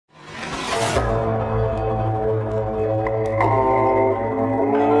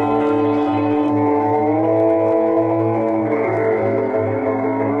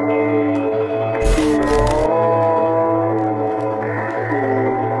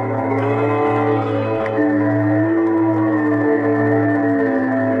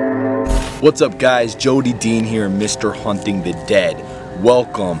What's up guys, Jody Dean here, Mr. Hunting the Dead.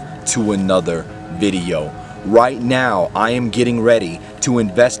 Welcome to another video. Right now, I am getting ready to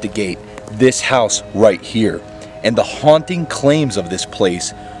investigate this house right here. And the haunting claims of this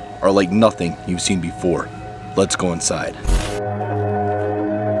place are like nothing you've seen before. Let's go inside.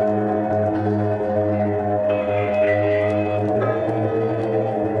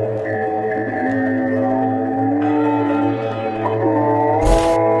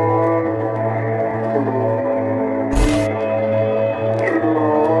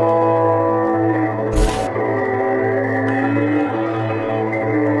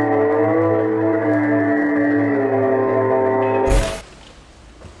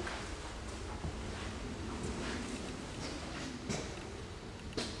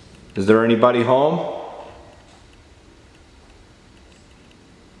 Is there anybody home?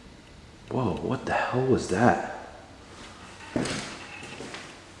 Whoa, what the hell was that?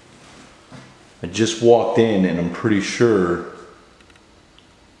 I just walked in and I'm pretty sure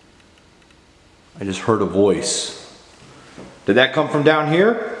I just heard a voice. Did that come from down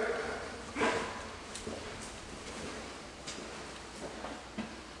here?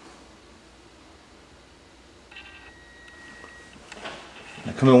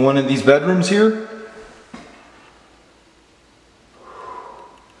 I come in one of these bedrooms here.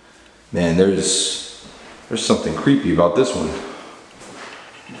 Man, there's something creepy about this one.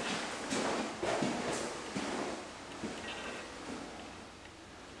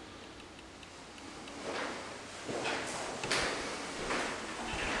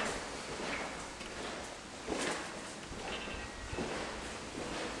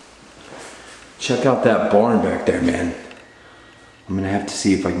 Check out that barn back there, man. I'm gonna have to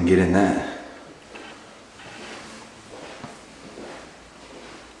see if I can get in that.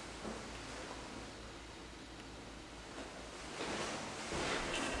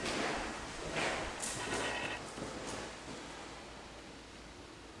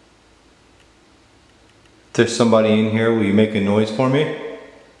 If there's somebody in here, will you make a noise for me?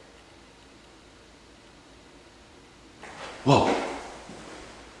 Whoa.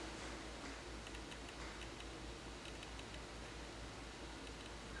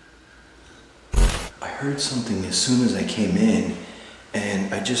 I heard something as soon as I came in,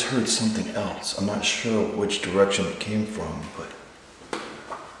 and I just heard something else. I'm not sure which direction it came from, but...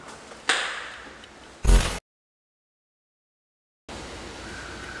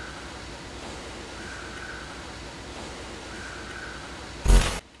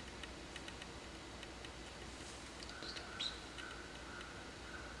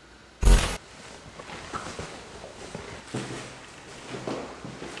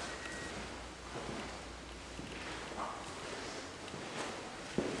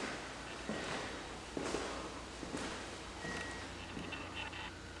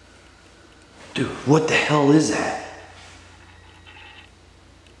 Dude, what the hell is that?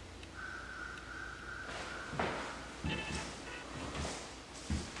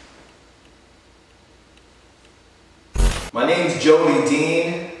 My name's Jody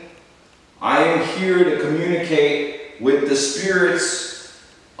Dean. I am here to communicate with the spirits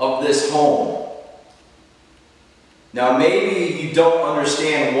of this home. Now maybe you don't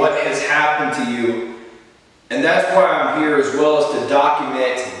understand what has happened to you, and that's why I'm here, as well as to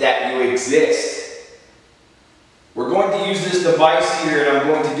document that you exist. We're going to use this device here, and I'm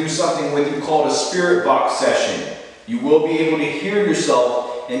going to do something with you called a spirit box session. You will be able to hear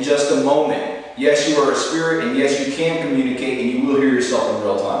yourself in just a moment. Yes, you are a spirit, and yes, you can communicate, and you will hear yourself in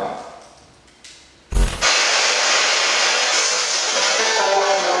real time.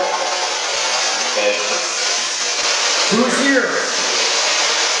 Who's here?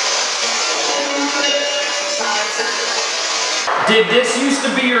 Did this used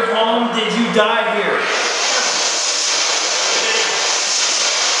to be your home? Did you die here?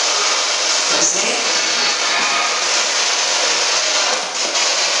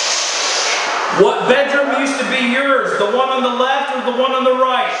 What bedroom used to be yours? The one on the left or the one on the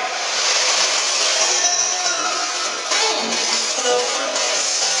right?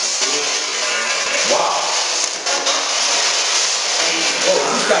 Wow. Oh,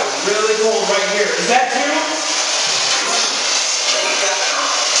 this got really cold right here. Is that you?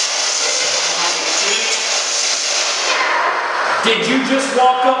 Did you just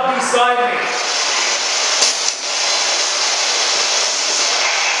walk up beside me?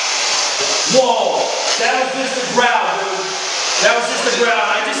 Whoa, that was just the ground, dude. That was just the ground.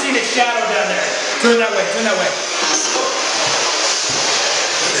 I just seen a shadow down there. Turn that way, turn that way.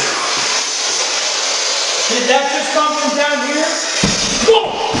 Did that just come from down here? Whoa,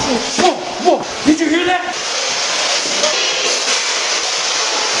 whoa, whoa. Did you hear that?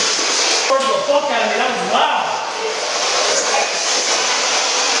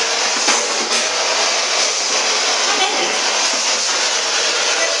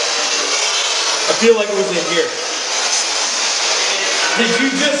 I feel like it was in here. Did you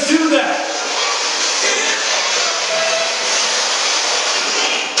just do that?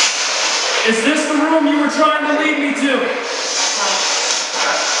 Is this the room you were trying to lead me to?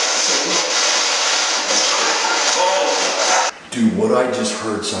 Dude, what I just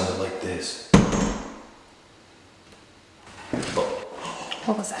heard sounded like this.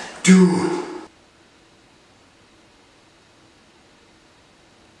 What was that? Dude!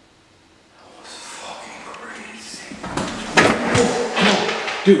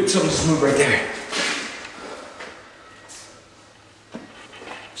 Dude, something just moved right there.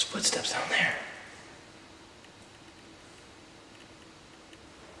 There's footsteps down there.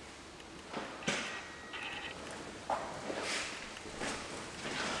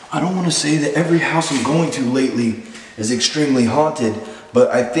 I don't want to say that every house I'm going to lately is extremely haunted,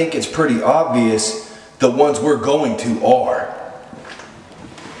 but I think it's pretty obvious the ones we're going to are.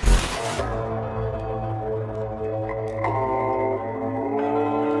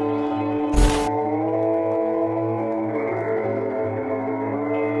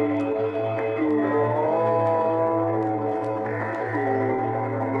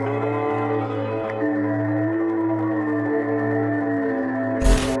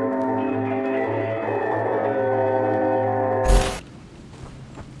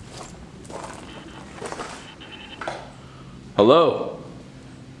 Hello?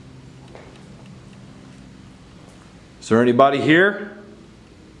 Is there anybody here?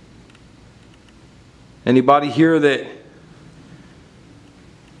 Anybody here that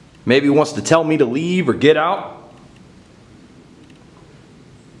maybe wants to tell me to leave or get out?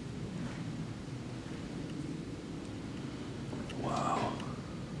 Wow.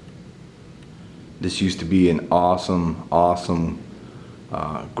 This used to be an awesome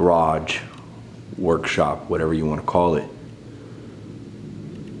garage, workshop, whatever you want to call it.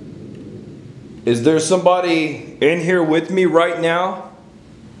 Is there somebody in here with me right now?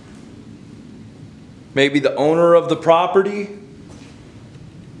 Maybe the owner of the property?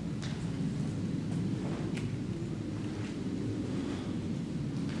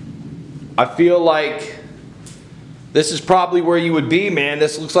 I feel like this is probably where you would be, man.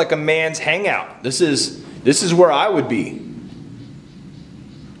 This looks like a man's hangout. This is where I would be.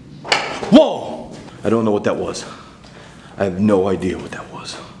 Whoa! I don't know what that was. I have no idea what that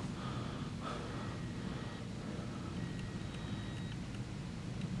was.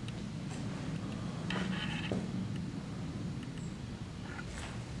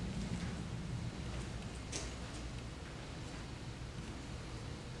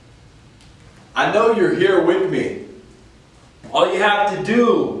 I know you're here with me. All you have to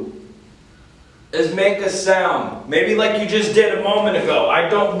do is make a sound. Maybe like you just did a moment ago. I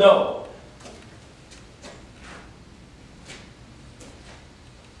don't know.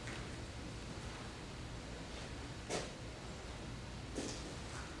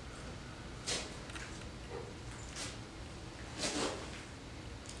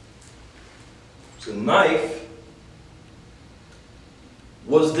 It's a knife.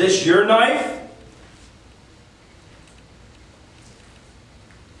 Was this your knife?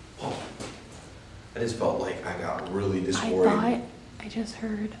 I just felt like I got really disoriented. I just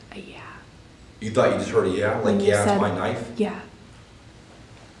heard a yeah. You thought you just heard a yeah? Like, yeah, it's my knife? Yeah.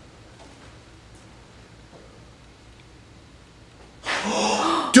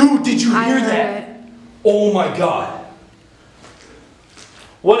 Dude, did you hear that? It. Oh my God.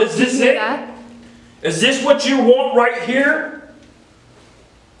 What is this? Is this what you want right here?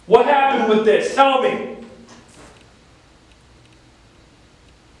 What happened with this? Tell me.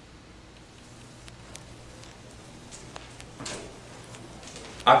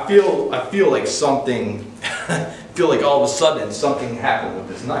 I feel like something, I feel like all of a sudden something happened with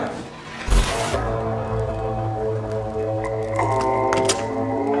this knife.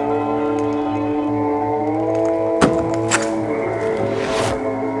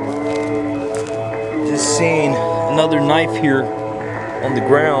 Just seeing another knife here on the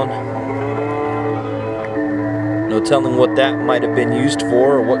ground. No telling what that might have been used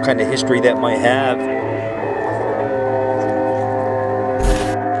for or what kind of history that might have.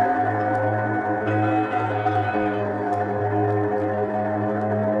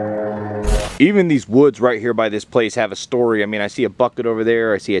 Even these woods right here by this place have a story. I mean, I see a bucket over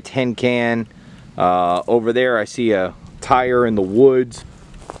there. I see a tin can. Over there, I see a tire in the woods.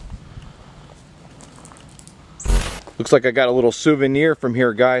 Looks like I got a little souvenir from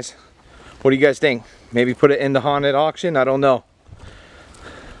here, guys. What do you guys think? Maybe put it in the haunted auction? I don't know.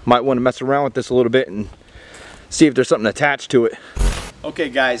 Might want to mess around with this a little bit and see if there's something attached to it. Okay,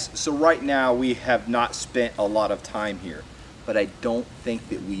 guys, so right now we have not spent a lot of time here, but I don't think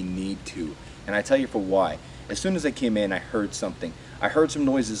that we need to. And I tell you for why. As soon as I came in, I heard something. I heard some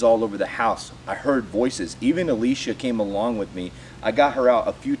noises all over the house. I heard voices. Even Alicia came along with me. I got her out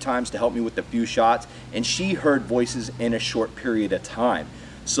a few times to help me with a few shots, and she heard voices in a short period of time.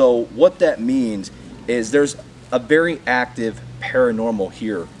 So what that means is there's a very active paranormal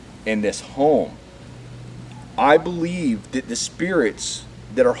here in this home. I believe that the spirits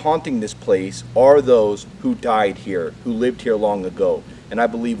that are haunting this place are those who died here, who lived here long ago, and I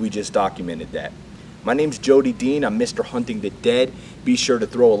believe we just documented that. My name's Jody Dean. I'm Mr. Hunting the Dead. Be sure to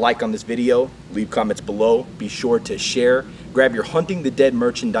throw a like on this video, leave comments below, be sure to share, grab your Hunting the Dead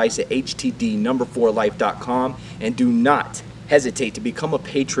merchandise at htd4life.com, and do not hesitate to become a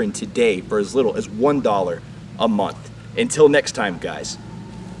patron today for as little as $1 a month. Until next time, guys,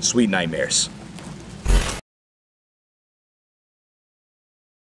 sweet nightmares.